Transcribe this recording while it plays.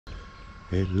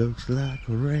It looks like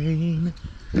rain,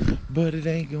 but it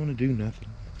ain't gonna do nothing.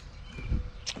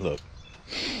 Look,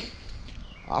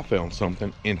 I found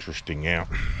something interesting out.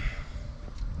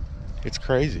 It's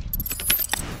crazy.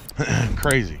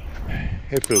 Crazy.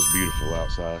 It feels beautiful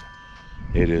outside.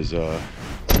 It is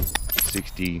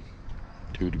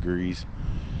 62 degrees.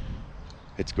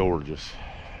 It's gorgeous.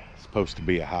 It's supposed to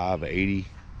be a high of 80.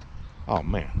 Oh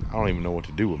man, I don't even know what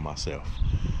to do with myself.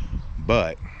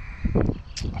 But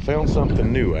I found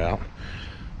something new out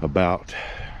about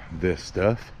this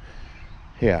stuff.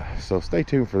 Yeah, so stay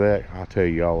tuned for that. I'll tell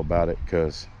you all about it,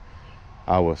 because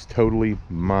I was totally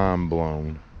mind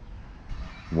blown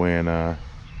when I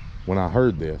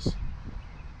heard this.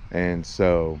 And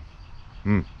so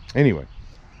anyway,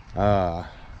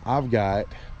 I'm gonna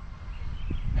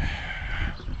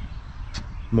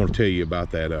tell you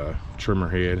about that trimmer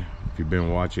head. If you've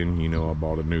been watching, you know I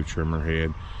bought a new trimmer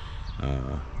head.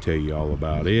 Tell you all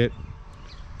about it.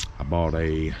 I bought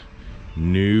a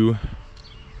new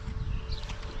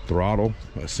throttle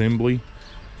assembly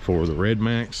for the Red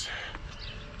Max.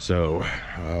 So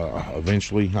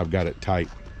eventually, I've got it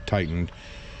tightened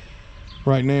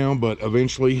right now, but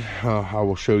eventually I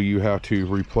will show you how to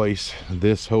replace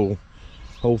this whole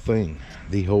thing,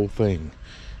 the whole thing.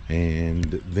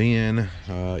 And then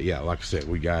yeah, like I said,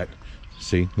 we got,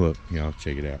 see, look, y'all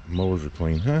check it out, mowers are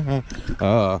clean.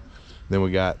 Then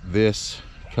we got this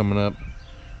coming up,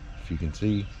 if you can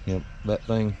see, yep, that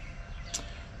thing.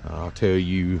 I'll tell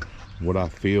you what I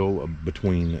feel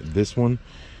between this one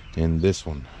and this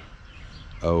one.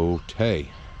 Okay.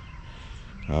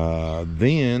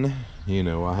 Then, you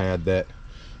know, I had that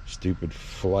stupid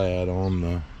flat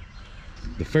on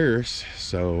the Ferris,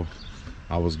 so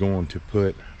I was going to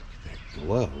put, look at that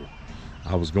glow,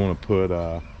 I was going to put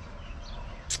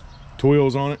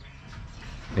Tweels on it.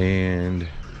 And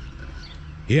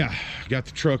yeah, got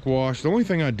the truck washed. The only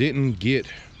thing I didn't get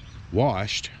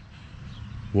washed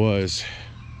was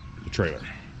the trailer,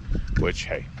 which,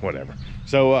 hey, whatever.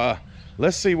 So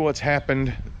let's see what's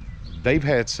happened. They've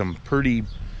had some pretty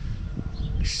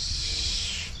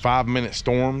 5-minute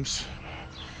storms,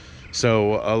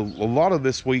 so a lot of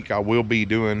this week I will be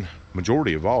doing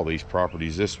majority of all these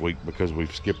properties this week, because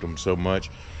we've skipped them so much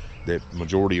that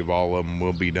majority of all of them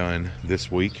will be done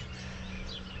this week.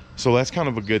 So that's kind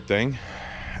of a good thing.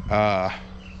 Yeah,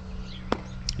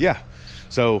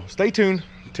 so stay tuned.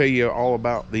 I'll tell you all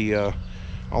about the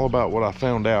all about what I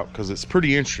found out, because it's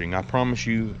pretty interesting. I promise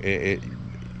you,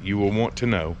 you will want to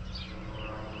know,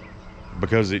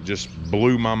 because it just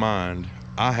blew my mind.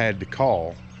 I had to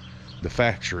call the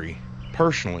factory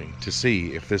personally to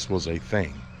see if this was a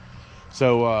thing.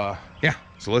 So yeah,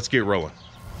 so let's get rolling.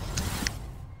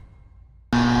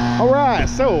 All right,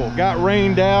 so got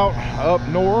rained out up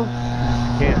north.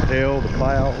 Can't tell the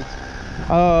clouds,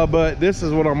 but this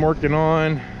is what I'm working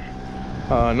on.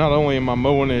 Not only am I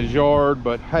mowing his yard,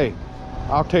 but hey,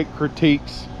 I'll take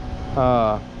critiques.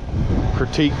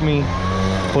 Critique me,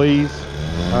 please,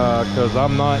 because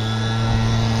I've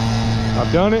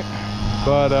done it,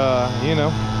 but you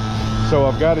know, so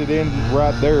I've got it in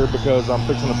right there because I'm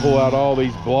fixing to pull out all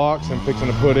these blocks and fixing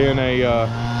to put in a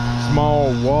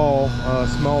small wall,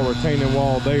 small retaining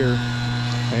wall there.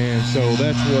 And so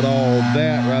that's what all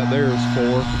that right there is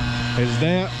for, is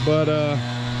that. But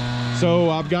so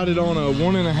I've got it on a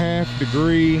 1.5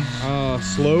 degree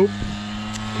slope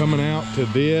coming out to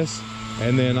this,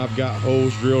 and then I've got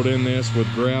holes drilled in this with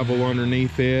gravel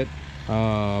underneath it,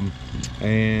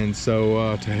 and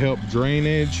so to help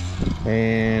drainage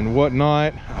and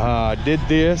whatnot. I did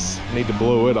this, need to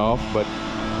blow it off, but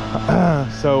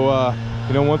so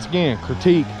you know, once again,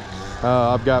 critique.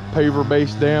 I've got paver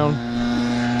base down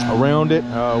around it,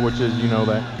 which is, you know,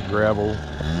 that gravel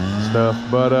stuff,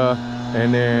 but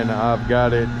and then I've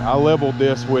got it, I leveled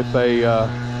this with a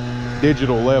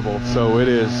digital level, so it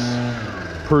is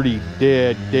pretty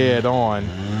dead on.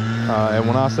 And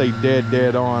when I say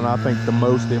dead on, I think the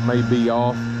most it may be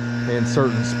off in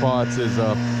certain spots is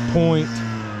a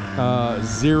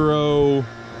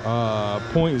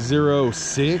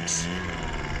 0.06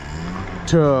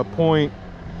 to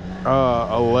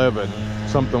 0.11,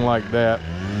 something like that.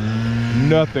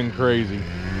 Nothing crazy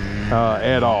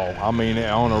at all. I mean,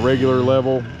 on a regular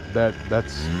level,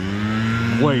 that's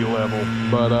way level,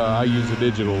 but I use a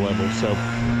digital level. So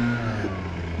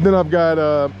then I've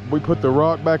got we put the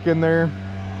rock back in there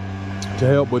to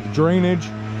help with drainage,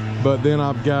 but then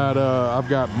I've got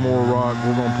more rock.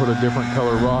 We're gonna put a different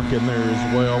color rock in there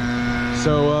as well.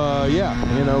 So yeah,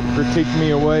 you know, critique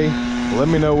me away, let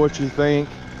me know what you think.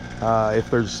 If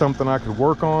there's something I could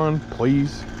work on,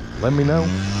 please let me know.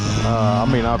 I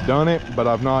mean, I've done it, but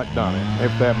I've not done it,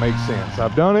 if that makes sense.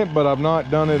 I've done it, but I've not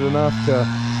done it enough to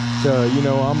you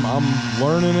know, I'm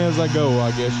learning as I go, I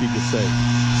guess you could say.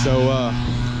 So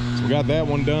we got that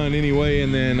one done anyway,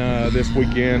 and then this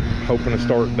weekend hoping to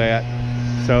start that.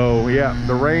 So yeah,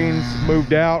 the rain's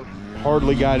moved out,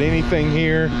 hardly got anything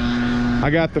here. I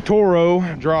got the Toro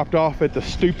dropped off at the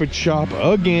stupid shop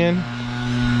again.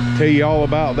 Tell you all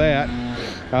about that.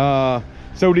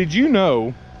 So did you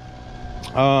know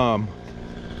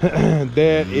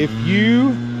that if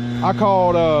you, I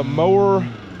called a mower,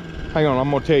 hang on,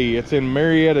 I'm gonna tell you, it's in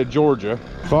Marietta, Georgia.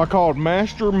 So I called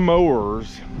Master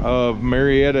Mowers of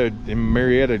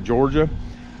Marietta, Georgia,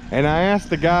 and I asked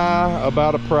the guy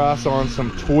about a price on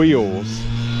some Tweels.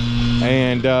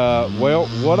 And well,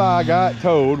 what I got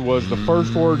told was, the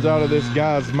first words out of this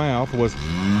guy's mouth was,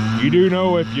 "You do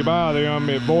know if you buy them,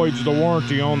 it voids the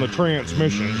warranty on the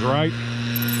transmissions, right?"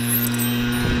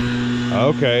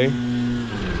 Okay,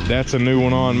 that's a new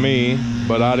one on me,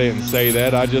 but I didn't say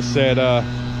that. I just said,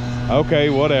 okay,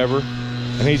 whatever.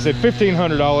 And he said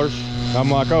 $1,500.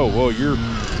 I'm like, oh, well, you're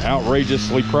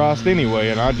outrageously priced anyway.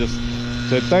 And I just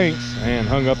said thanks and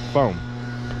hung up the phone.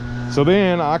 So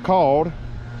then I called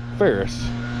Ferris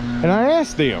and I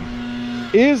asked them,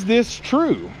 is this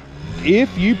true?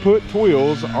 If you put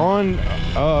Tweels on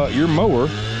your mower,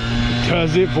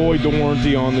 does it void the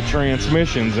warranty on the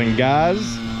transmissions? And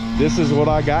guys, this is what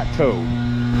I got told.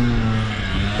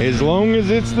 As long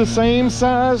as it's the same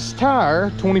size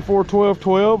tire,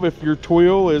 24-12-12, if your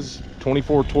Tweel is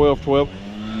 24-12-12,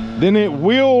 then it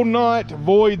will not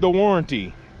void the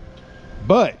warranty.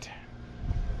 But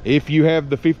if you have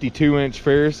the 52-inch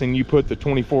Ferris and you put the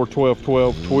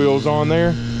 24-12-12 Tweels on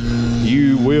there,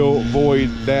 you will void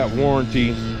that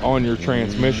warranty on your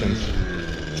transmissions.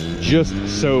 Just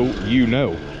so you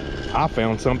know, I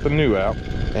found something new out,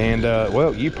 and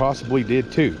well, you possibly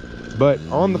did too. But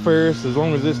on the Ferris, as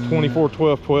long as it's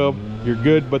 24-12-12, you're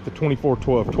good. But the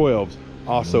 24-12-12s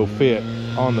also fit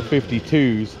on the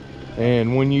 52s,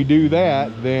 and when you do that,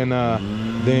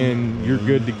 then you're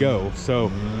good to go.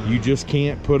 So you just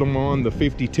can't put them on the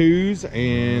 52s,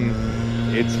 and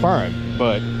it's fine.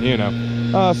 But you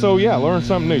know, so yeah, learn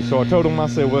something new. So I told him, I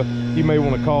said, well, you may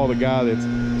want to call the guy that's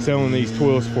selling these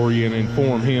Tweels for you and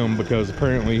inform him, because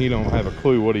apparently he don't have a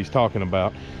clue what he's talking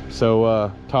about.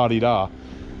 So ta-di-da.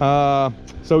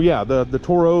 So yeah, the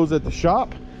Toro's at the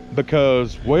shop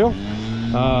because, well,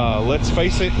 let's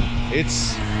face it,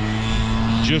 it's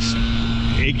just,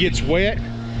 it gets wet,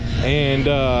 and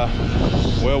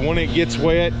well, when it gets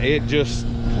wet, it just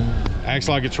acts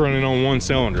like it's running on one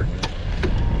cylinder.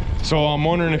 So I'm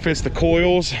wondering if it's the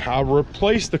coils. I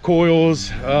replaced the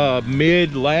coils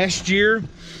mid last year,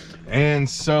 and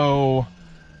so,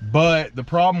 but the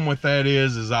problem with that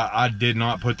is I did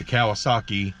not put the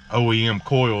Kawasaki OEM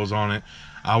coils on it.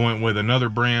 I went with another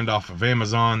brand off of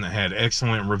Amazon that had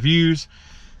excellent reviews,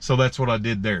 so that's what I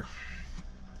did there.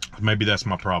 Maybe that's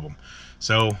my problem.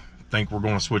 So I think we're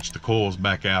going to switch the coils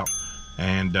back out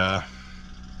and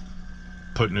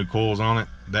put new coils on it.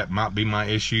 That might be my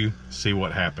issue. See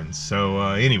what happens. So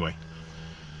anyway,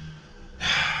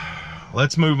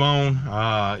 let's move on.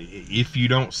 If you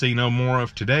don't see no more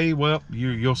of today, well,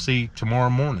 you'll see tomorrow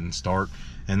morning start,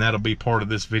 and that'll be part of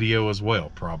this video as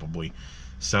well, probably.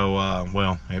 So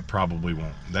well, it probably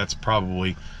won't. That's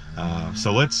probably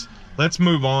so let's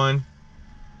move on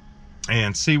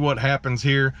and see what happens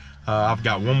here. I've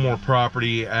got one more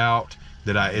property out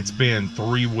that it's been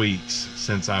 3 weeks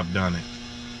since I've done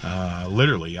it.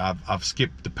 Literally, I've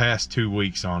skipped the past 2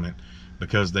 weeks on it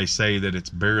because they say that it's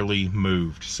barely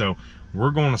moved. So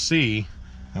we're going to see.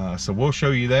 So we'll show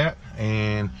you that,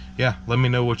 and yeah, let me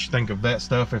know what you think of that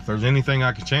stuff. If there's anything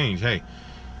I can change, hey,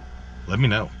 let me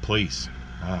know, please.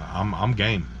 I'm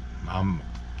game.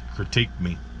 Critique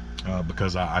me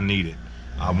because I need it.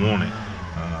 I want it.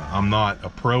 I'm not a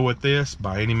pro at this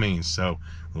by any means, so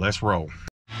let's roll.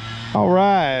 All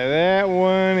right, that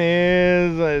one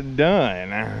is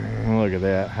done. Look at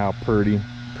that, how pretty.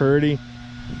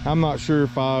 I'm not sure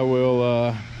if I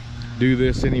will do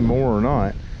this anymore or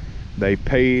not. They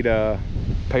paid a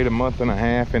month and a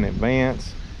half in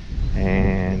advance,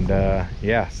 and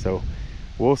yeah, so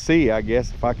we'll see. I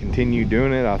guess if I continue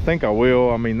doing it, I think I will.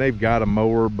 I mean, they've got a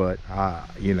mower, but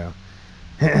you know,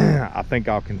 I think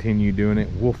I'll continue doing it.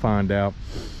 We'll find out.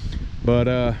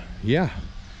 But yeah,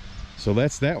 so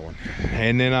that's that one.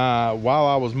 And then while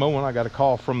I was mowing, I got a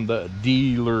call from the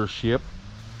dealership.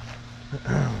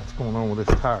 What's going on with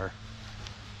this tire?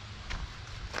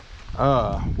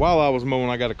 While I was mowing,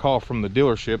 I got a call from the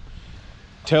dealership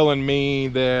telling me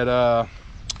that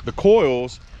the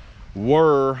coils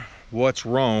were what's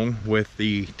wrong with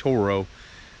the Toro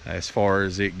as far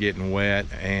as it getting wet,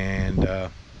 and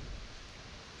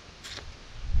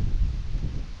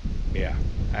yeah,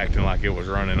 acting like it was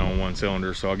running on one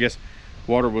cylinder. So I guess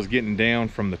water was getting down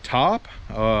from the top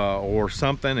or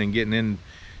something and getting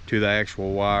into the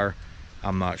actual wire.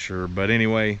 I'm not sure, but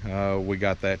anyway, we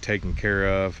got that taken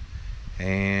care of,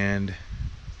 and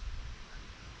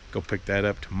go pick that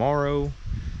up tomorrow.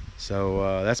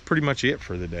 So that's pretty much it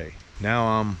for the day. Now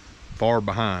I'm far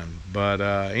behind, but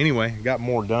anyway, got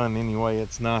more done anyway.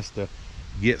 It's nice to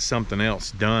get something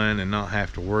else done and not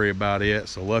have to worry about it.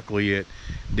 So luckily it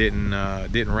didn't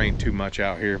rain too much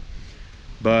out here,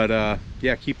 but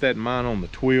yeah, keep that in mind on the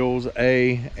Tweels.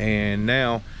 And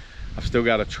now I've still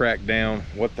got to track down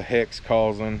what the heck's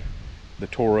causing the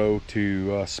Toro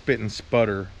to spit and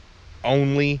sputter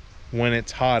only when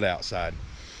it's hot outside.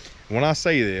 When I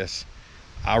say this,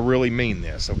 I really mean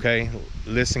this, okay?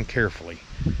 Listen carefully.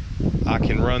 I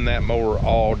can run that mower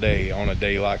all day on a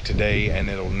day like today and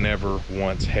it'll never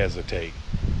once hesitate.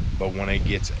 But when it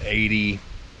gets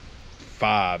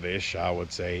 85-ish, I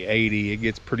would say 80, it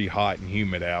gets pretty hot and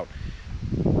humid out,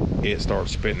 it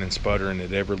starts spitting and sputtering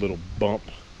at every little bump,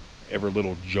 every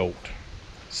little jolt.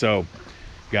 So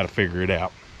got to figure it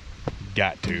out.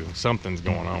 Got to. Something's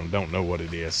going on, don't know what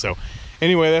it is. So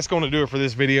anyway, that's going to do it for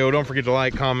this video. Don't forget to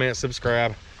like, comment,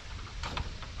 subscribe.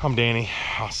 I'm Danny.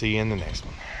 I'll see you in the next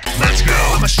one. Let's go.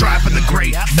 I'ma strive for the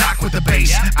great, knock with the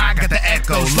bass. I got the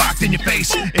echo locked in your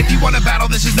face. If you want to battle,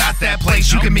 this is not that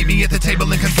place. You can meet me at the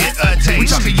table and come get a taste. We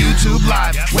talk to YouTube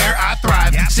Live, where I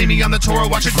thrive. See me on the Toro,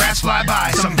 watch a grass fly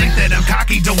by. Some think that I'm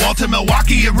cocky, DeWalt to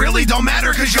Milwaukee. It really don't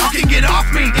matter, cause y'all can get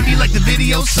off me. If you like the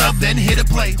video, sub, then hit a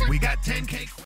play. We got 10K.